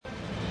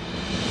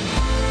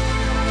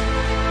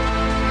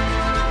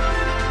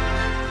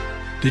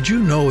Did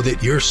you know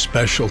that you're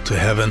special to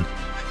heaven?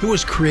 It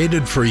was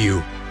created for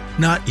you,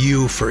 not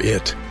you for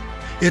it.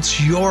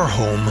 It's your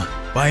home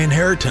by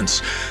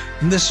inheritance,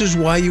 and this is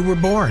why you were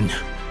born.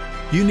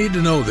 You need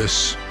to know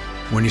this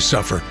when you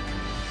suffer.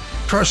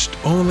 Trust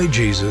only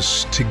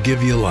Jesus to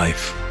give you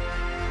life.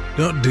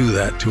 Don't do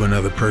that to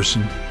another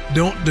person.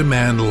 Don't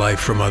demand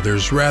life from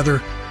others.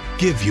 Rather,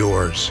 give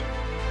yours.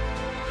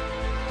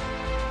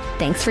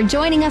 Thanks for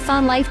joining us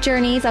on Life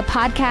Journeys, a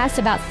podcast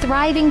about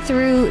thriving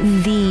through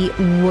the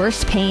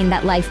worst pain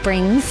that life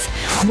brings.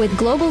 With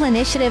global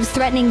initiatives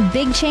threatening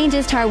big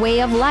changes to our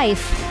way of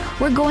life,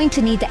 we're going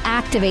to need to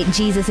activate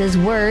Jesus'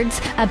 words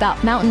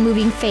about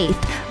mountain-moving faith.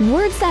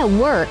 Words That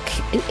Work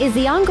is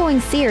the ongoing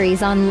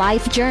series on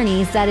life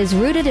journeys that is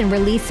rooted in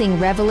releasing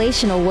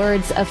revelational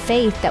words of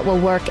faith that will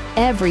work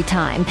every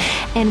time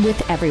and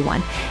with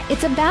everyone.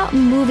 It's about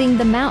moving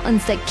the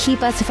mountains that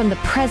keep us from the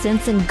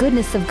presence and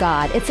goodness of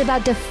God. It's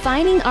about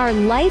defining our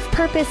life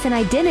purpose and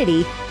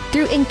identity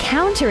through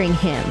encountering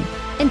Him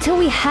until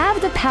we have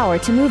the power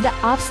to move the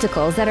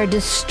obstacles that are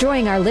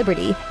destroying our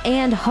liberty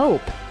and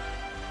hope.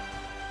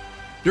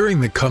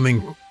 During the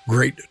coming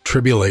great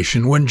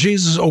tribulation, when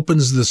Jesus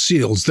opens the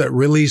seals that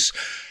release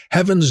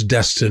heaven's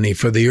destiny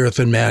for the earth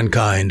and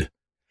mankind,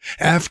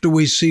 after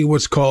we see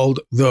what's called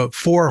the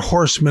 4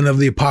 horsemen of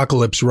the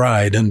apocalypse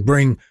ride and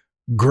bring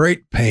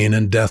great pain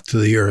and death to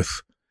the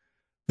earth,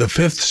 the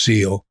 5th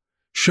seal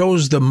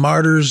shows the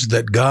martyrs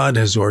that God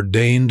has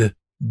ordained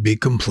be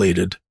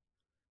completed.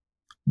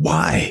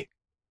 Why?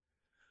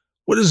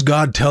 What is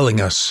God telling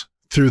us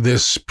through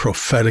this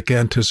prophetic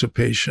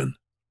anticipation?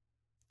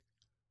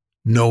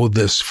 Know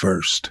this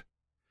first.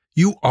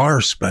 You are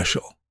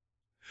special.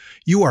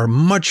 You are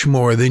much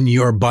more than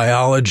your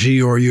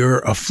biology or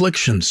your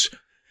afflictions.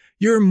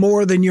 You're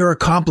more than your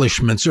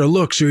accomplishments or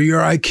looks or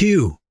your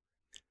IQ.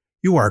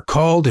 You are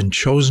called and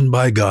chosen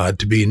by God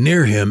to be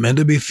near Him and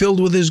to be filled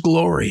with His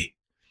glory.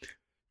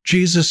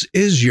 Jesus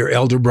is your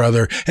elder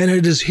brother, and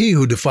it is He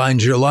who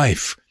defines your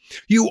life.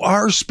 You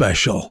are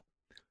special.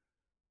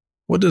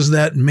 What does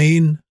that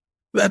mean?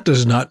 That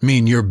does not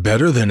mean you're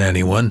better than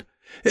anyone.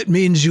 It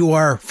means you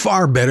are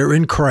far better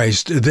in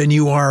Christ than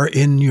you are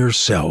in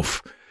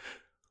yourself.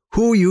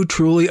 Who you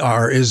truly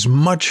are is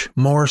much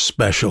more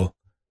special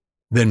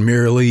than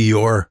merely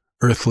your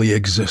earthly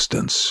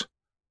existence.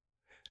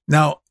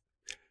 Now,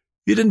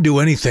 you didn't do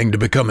anything to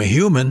become a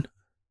human.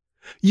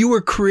 You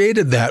were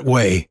created that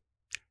way,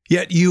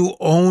 yet you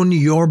own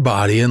your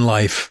body and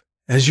life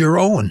as your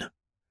own.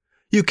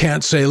 You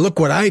can't say, "Look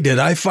what I did.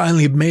 I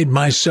finally made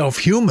myself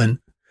human."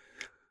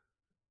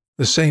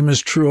 The same is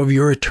true of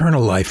your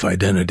eternal life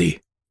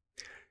identity.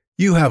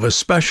 You have a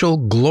special,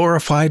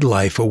 glorified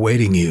life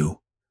awaiting you.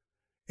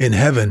 In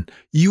heaven,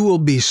 you will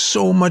be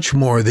so much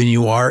more than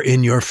you are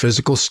in your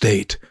physical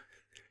state.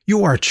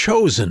 You are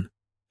chosen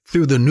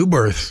through the new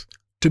birth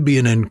to be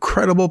an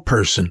incredible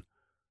person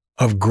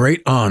of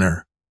great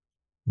honor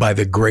by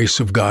the grace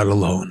of God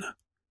alone.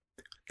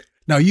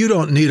 Now, you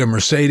don't need a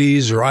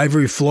Mercedes or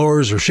ivory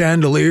floors or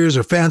chandeliers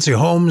or fancy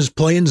homes,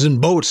 planes, and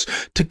boats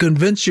to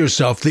convince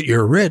yourself that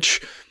you're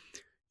rich.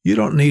 You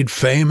don't need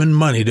fame and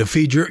money to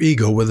feed your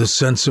ego with a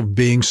sense of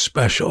being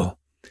special.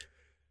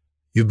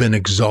 You've been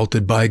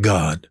exalted by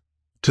God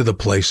to the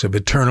place of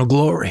eternal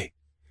glory.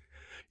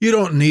 You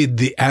don't need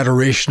the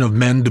adoration of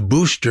men to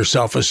boost your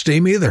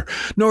self-esteem either,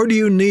 nor do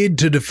you need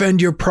to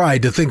defend your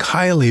pride to think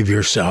highly of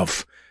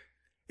yourself.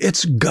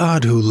 It's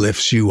God who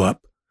lifts you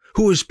up,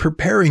 who is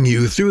preparing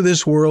you through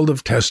this world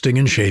of testing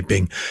and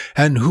shaping,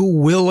 and who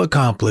will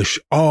accomplish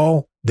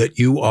all that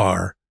you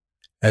are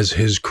as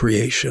His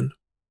creation.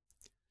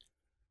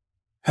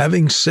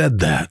 Having said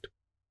that,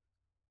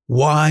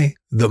 why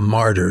the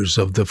martyrs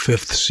of the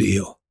 5th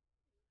seal?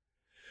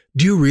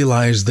 Do you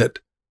realize that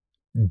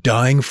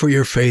dying for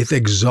your faith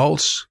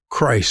exalts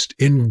Christ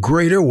in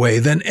greater way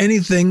than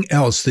anything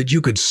else that you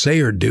could say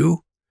or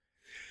do?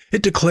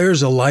 It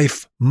declares a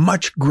life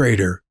much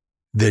greater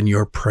than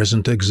your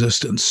present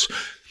existence.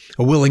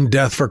 A willing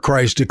death for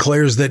Christ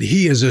declares that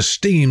He is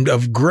esteemed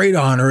of great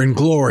honor and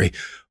glory,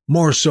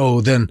 more so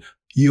than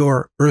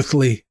your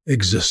earthly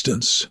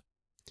existence.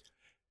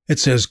 It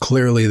says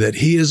clearly that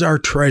He is our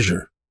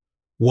treasure,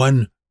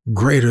 one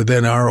greater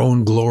than our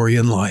own glory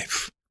and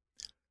life.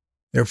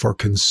 Therefore,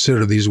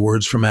 consider these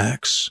words from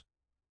Acts.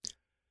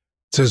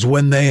 It says,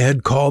 when they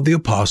had called the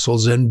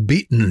apostles and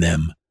beaten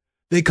them,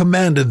 they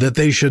commanded that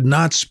they should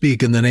not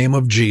speak in the name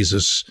of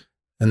Jesus,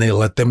 and they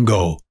let them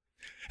go.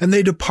 And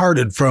they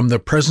departed from the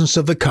presence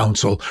of the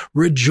council,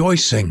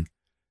 rejoicing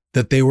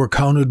that they were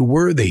counted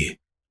worthy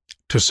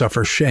to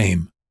suffer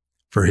shame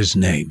for His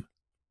name.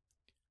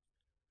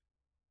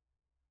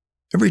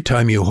 Every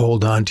time you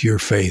hold on to your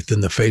faith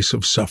in the face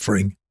of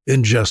suffering,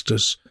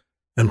 injustice,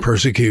 and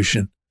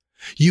persecution,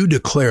 you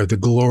declare the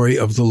glory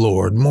of the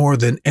Lord more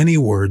than any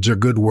words or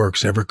good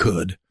works ever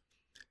could.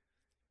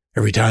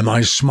 Every time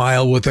I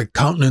smile with a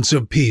countenance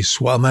of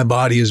peace while my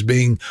body is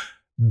being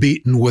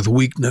beaten with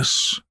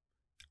weakness,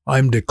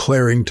 I'm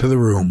declaring to the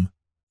room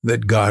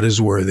that God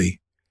is worthy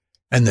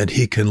and that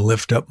He can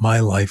lift up my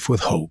life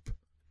with hope.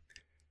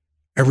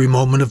 Every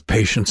moment of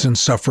patience and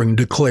suffering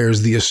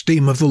declares the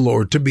esteem of the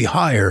Lord to be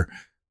higher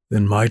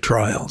than my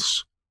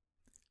trials.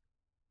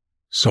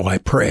 So I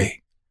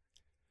pray.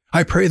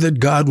 I pray that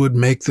God would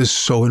make this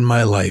so in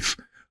my life,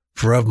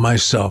 for of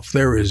myself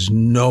there is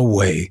no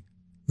way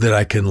that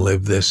I can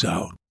live this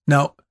out.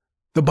 Now,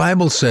 the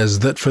Bible says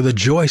that for the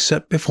joy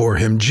set before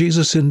him,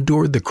 Jesus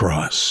endured the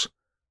cross.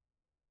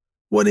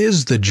 What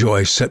is the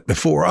joy set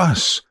before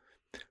us?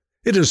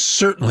 It is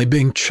certainly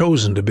being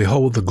chosen to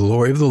behold the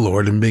glory of the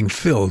Lord and being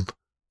filled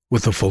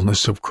with the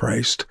fullness of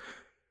Christ.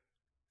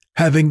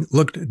 Having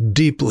looked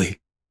deeply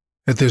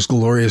at this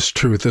glorious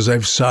truth as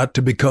I've sought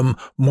to become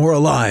more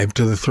alive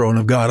to the throne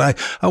of God,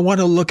 I want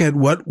to look at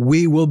what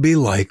we will be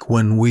like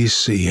when we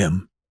see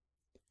him.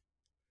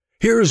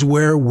 Here is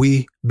where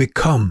we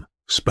become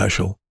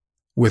special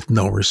with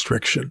no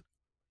restriction.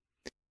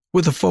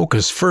 With a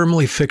focus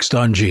firmly fixed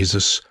on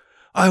Jesus,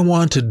 I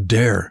want to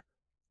dare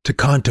to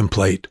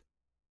contemplate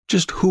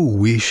just who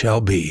we shall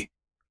be,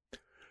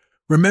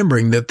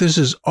 remembering that this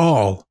is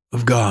all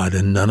of God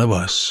and none of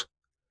us,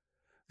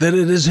 that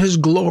it is his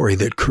glory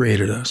that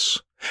created us,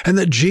 and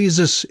that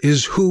Jesus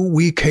is who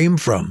we came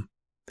from.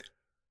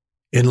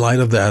 In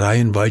light of that, I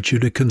invite you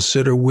to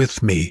consider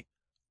with me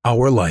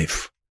our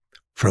life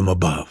from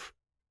above.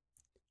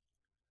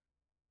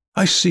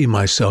 I see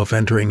myself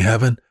entering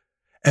heaven,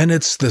 and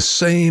it's the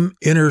same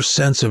inner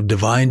sense of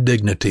divine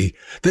dignity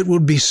that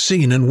would be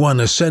seen in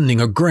one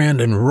ascending a grand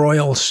and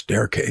royal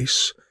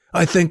staircase.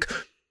 I think,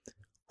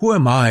 who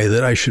am I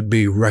that I should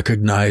be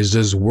recognized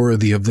as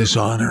worthy of this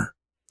honor?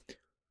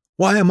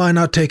 Why am I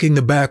not taking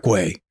the back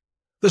way,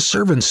 the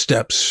servant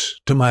steps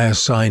to my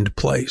assigned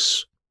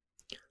place?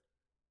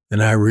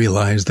 And I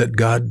realize that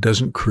God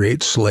doesn't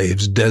create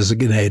slaves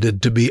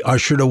designated to be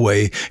ushered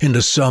away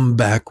into some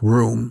back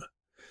room.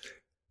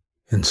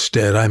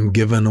 Instead, I'm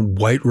given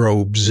white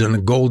robes and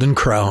a golden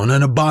crown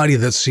and a body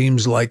that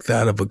seems like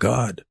that of a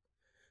god.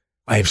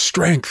 I have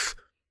strength,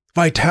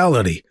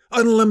 vitality,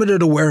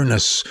 unlimited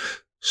awareness,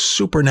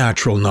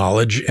 supernatural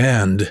knowledge,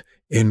 and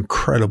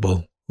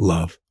incredible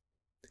love.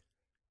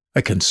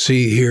 I can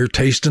see, hear,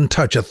 taste, and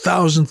touch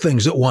 1,000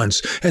 things at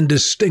once and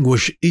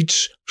distinguish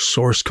each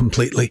source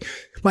completely.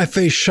 My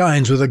face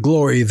shines with a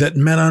glory that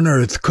men on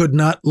earth could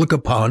not look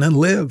upon and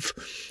live.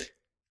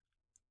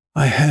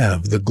 I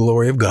have the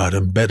glory of God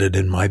embedded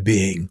in my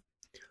being,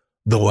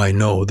 though I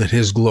know that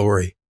his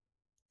glory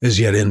is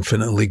yet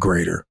infinitely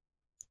greater.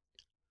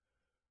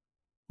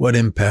 What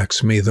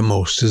impacts me the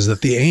most is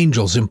that the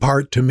angels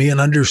impart to me an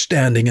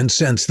understanding and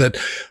sense that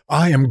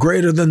I am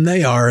greater than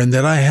they are and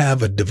that I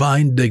have a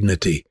divine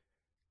dignity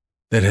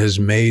that has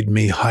made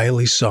me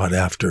highly sought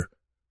after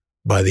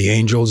by the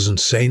angels and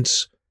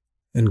saints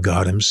and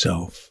God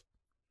himself.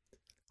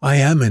 I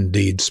am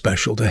indeed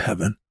special to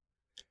heaven.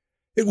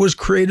 It was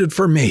created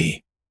for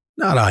me,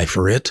 not I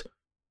for it.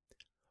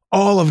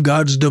 All of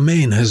God's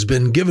domain has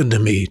been given to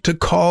me to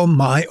call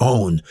my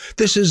own.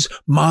 This is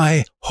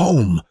my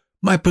home,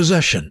 my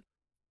possession,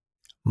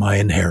 my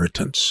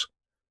inheritance.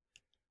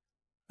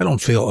 I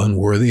don't feel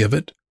unworthy of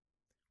it,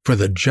 for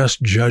the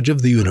just judge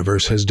of the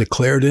universe has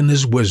declared in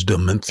his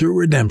wisdom and through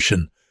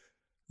redemption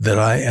that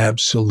I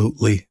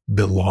absolutely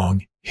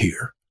belong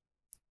here.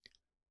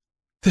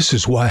 This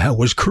is why I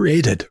was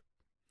created.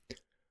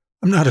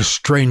 I'm not a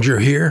stranger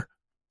here.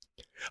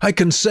 I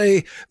can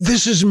say,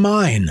 this is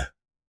mine,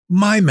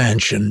 my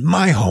mansion,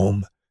 my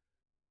home,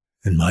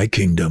 and my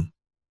kingdom.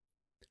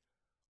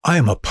 I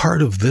am a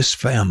part of this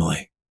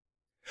family.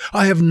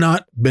 I have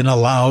not been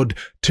allowed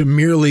to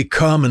merely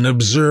come and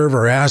observe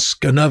or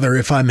ask another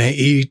if I may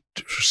eat,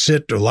 or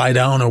sit, or lie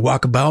down, or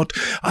walk about.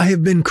 I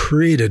have been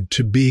created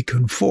to be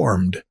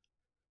conformed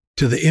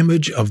to the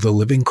image of the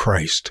living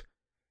Christ,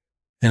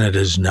 and it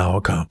is now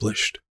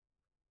accomplished.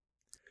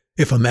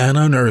 If a man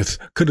on earth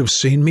could have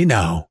seen me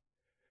now,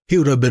 he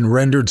would have been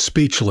rendered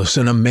speechless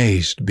and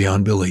amazed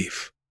beyond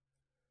belief.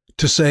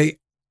 To say,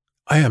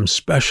 I am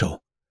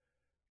special,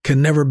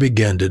 can never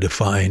begin to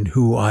define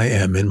who I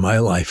am in my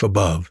life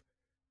above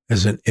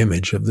as an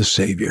image of the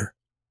Savior.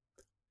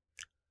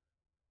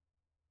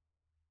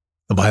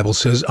 The Bible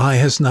says, eye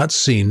has not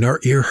seen nor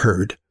ear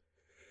heard,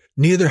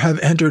 neither have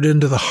entered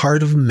into the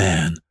heart of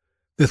man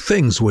the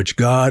things which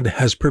God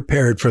has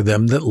prepared for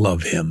them that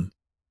love him.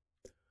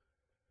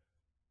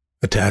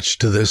 Attached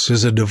to this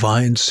is a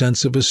divine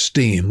sense of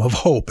esteem, of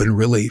hope and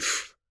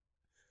relief.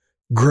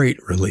 Great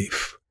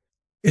relief.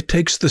 It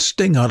takes the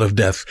sting out of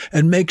death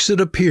and makes it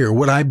appear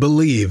what I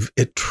believe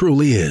it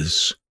truly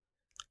is,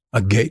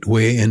 a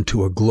gateway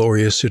into a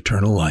glorious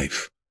eternal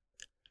life.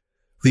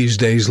 These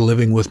days,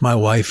 living with my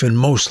wife in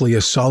mostly a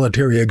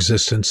solitary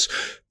existence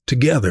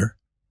together,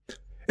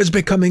 is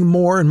becoming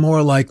more and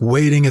more like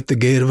waiting at the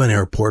gate of an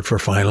airport for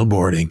final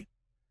boarding.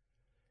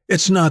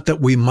 It's not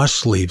that we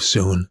must leave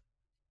soon.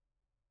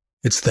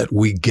 It's that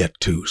we get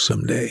to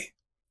someday.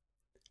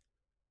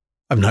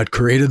 I've not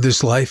created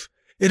this life.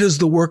 It is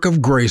the work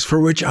of grace for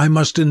which I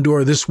must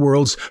endure this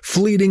world's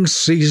fleeting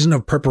season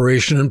of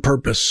preparation and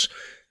purpose.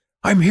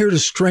 I'm here to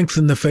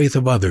strengthen the faith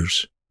of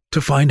others,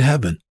 to find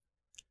heaven.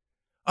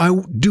 I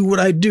do what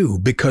I do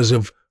because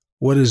of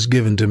what is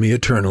given to me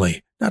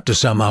eternally, not to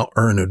somehow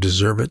earn or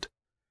deserve it.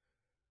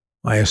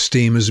 My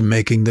esteem is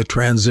making the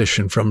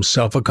transition from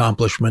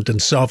self-accomplishment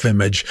and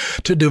self-image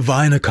to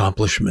divine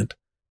accomplishment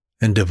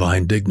and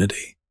divine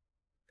dignity.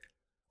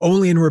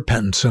 Only in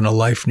repentance and a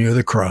life near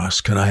the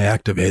cross can I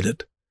activate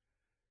it.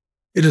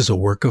 It is a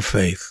work of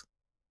faith,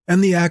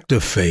 and the act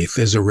of faith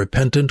is a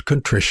repentant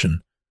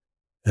contrition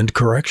and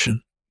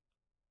correction.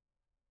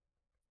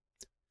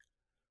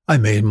 I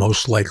may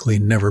most likely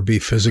never be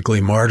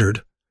physically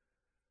martyred,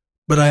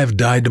 but I have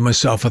died to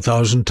myself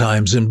 1,000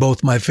 times in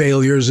both my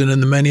failures and in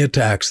the many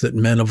attacks that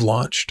men have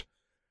launched.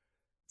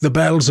 The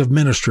battles of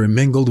ministry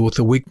mingled with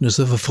the weakness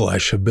of the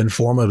flesh have been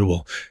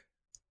formidable,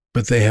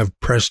 but they have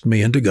pressed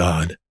me into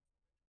God,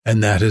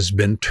 and that has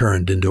been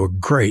turned into a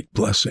great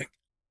blessing.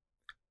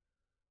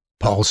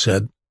 Paul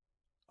said,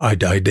 I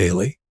die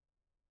daily.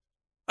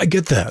 I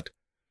get that.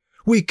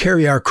 We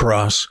carry our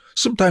cross,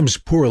 sometimes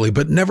poorly,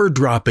 but never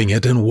dropping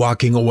it and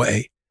walking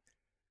away.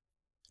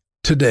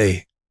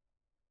 Today,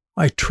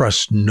 I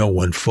trust no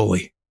one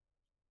fully.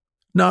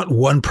 Not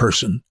one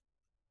person.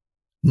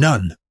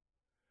 None.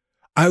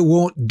 I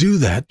won't do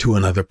that to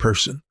another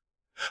person.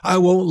 I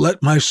won't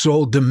let my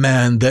soul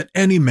demand that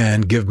any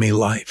man give me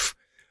life.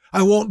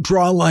 I won't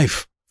draw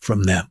life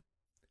from them.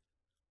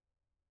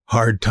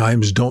 Hard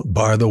times don't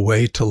bar the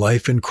way to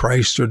life in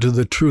Christ or to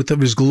the truth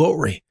of His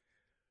glory.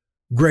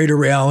 Greater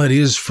reality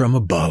is from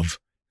above.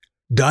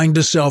 Dying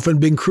to self and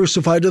being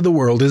crucified to the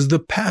world is the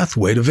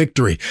pathway to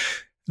victory.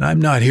 And I'm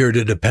not here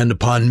to depend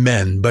upon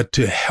men, but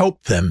to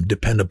help them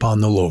depend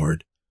upon the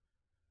Lord.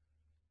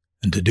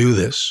 And to do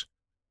this,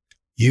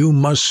 you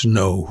must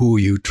know who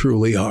you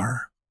truly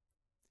are.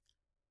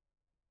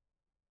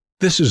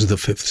 This is the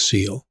fifth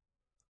seal.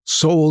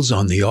 Souls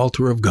on the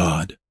altar of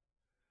God.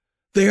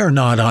 They are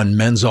not on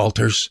men's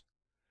altars.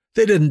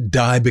 They didn't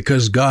die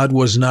because God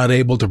was not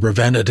able to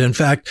prevent it. In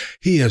fact,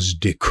 He has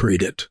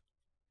decreed it.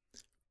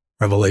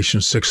 Revelation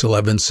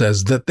 6:11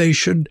 says that they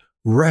should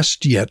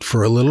rest yet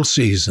for a little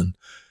season,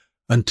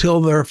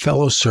 until their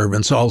fellow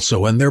servants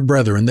also and their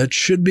brethren that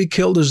should be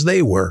killed as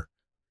they were,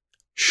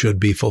 should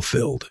be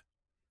fulfilled.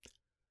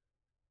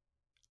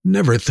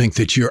 Never think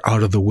that you're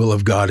out of the will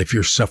of God if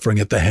you're suffering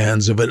at the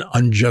hands of an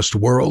unjust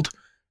world.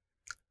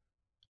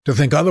 To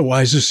think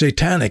otherwise is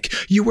satanic.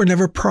 You were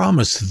never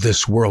promised that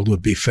this world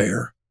would be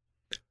fair.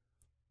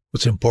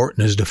 What's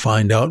important is to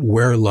find out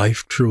where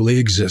life truly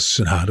exists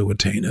and how to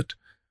attain it.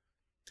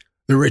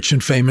 The rich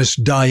and famous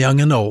die young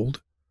and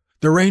old.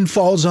 The rain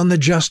falls on the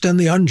just and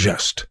the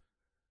unjust.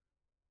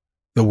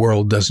 The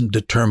world doesn't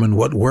determine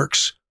what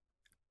works.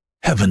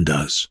 Heaven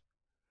does.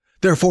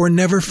 Therefore,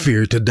 never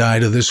fear to die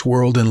to this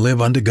world and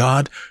live unto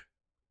God.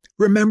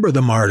 Remember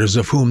the martyrs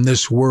of whom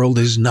this world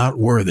is not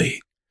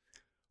worthy.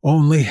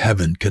 Only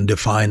heaven can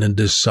define and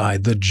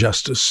decide the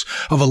justice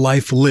of a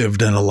life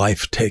lived and a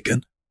life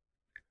taken.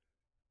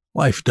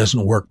 Life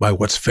doesn't work by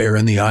what's fair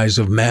in the eyes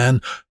of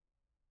man.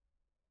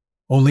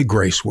 Only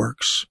grace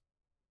works.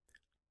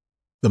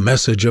 The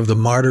message of the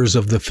martyrs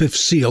of the fifth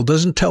seal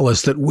doesn't tell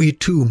us that we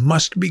too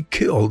must be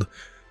killed.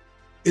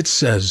 It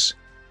says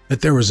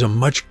that there is a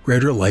much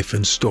greater life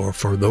in store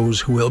for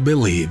those who will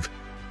believe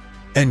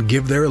and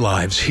give their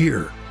lives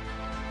here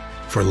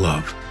for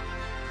love.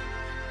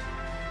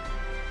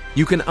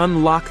 You can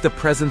unlock the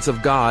presence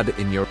of God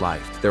in your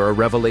life. There are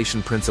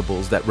revelation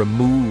principles that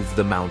remove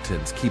the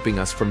mountains, keeping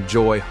us from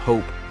joy,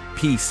 hope,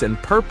 peace,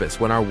 and purpose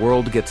when our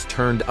world gets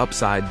turned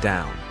upside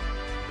down.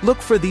 Look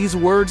for these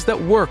words that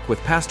work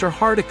with Pastor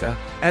Hardika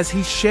as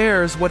he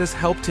shares what has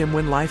helped him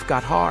when life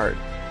got hard.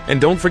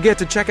 And don't forget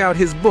to check out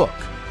his book,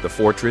 The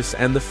Fortress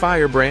and the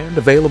Firebrand,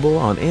 available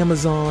on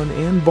Amazon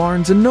and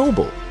Barnes &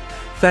 Noble.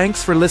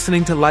 Thanks for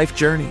listening to Life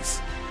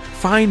Journeys.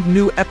 Find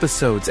new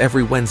episodes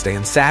every Wednesday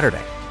and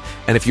Saturday.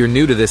 And if you're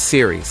new to this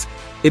series,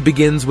 it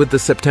begins with the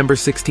September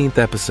 16th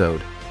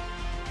episode.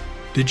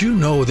 Did you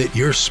know that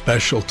you're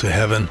special to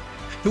heaven?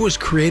 It was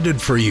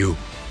created for you,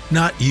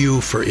 not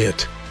you for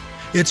it.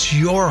 It's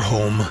your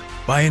home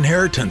by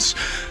inheritance,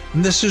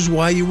 and this is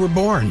why you were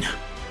born.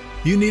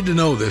 You need to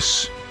know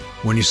this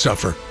when you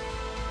suffer.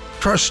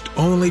 Trust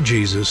only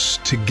Jesus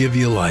to give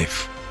you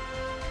life.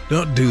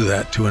 Don't do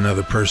that to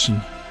another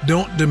person.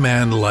 Don't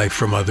demand life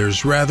from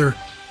others. Rather,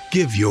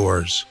 give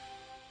yours.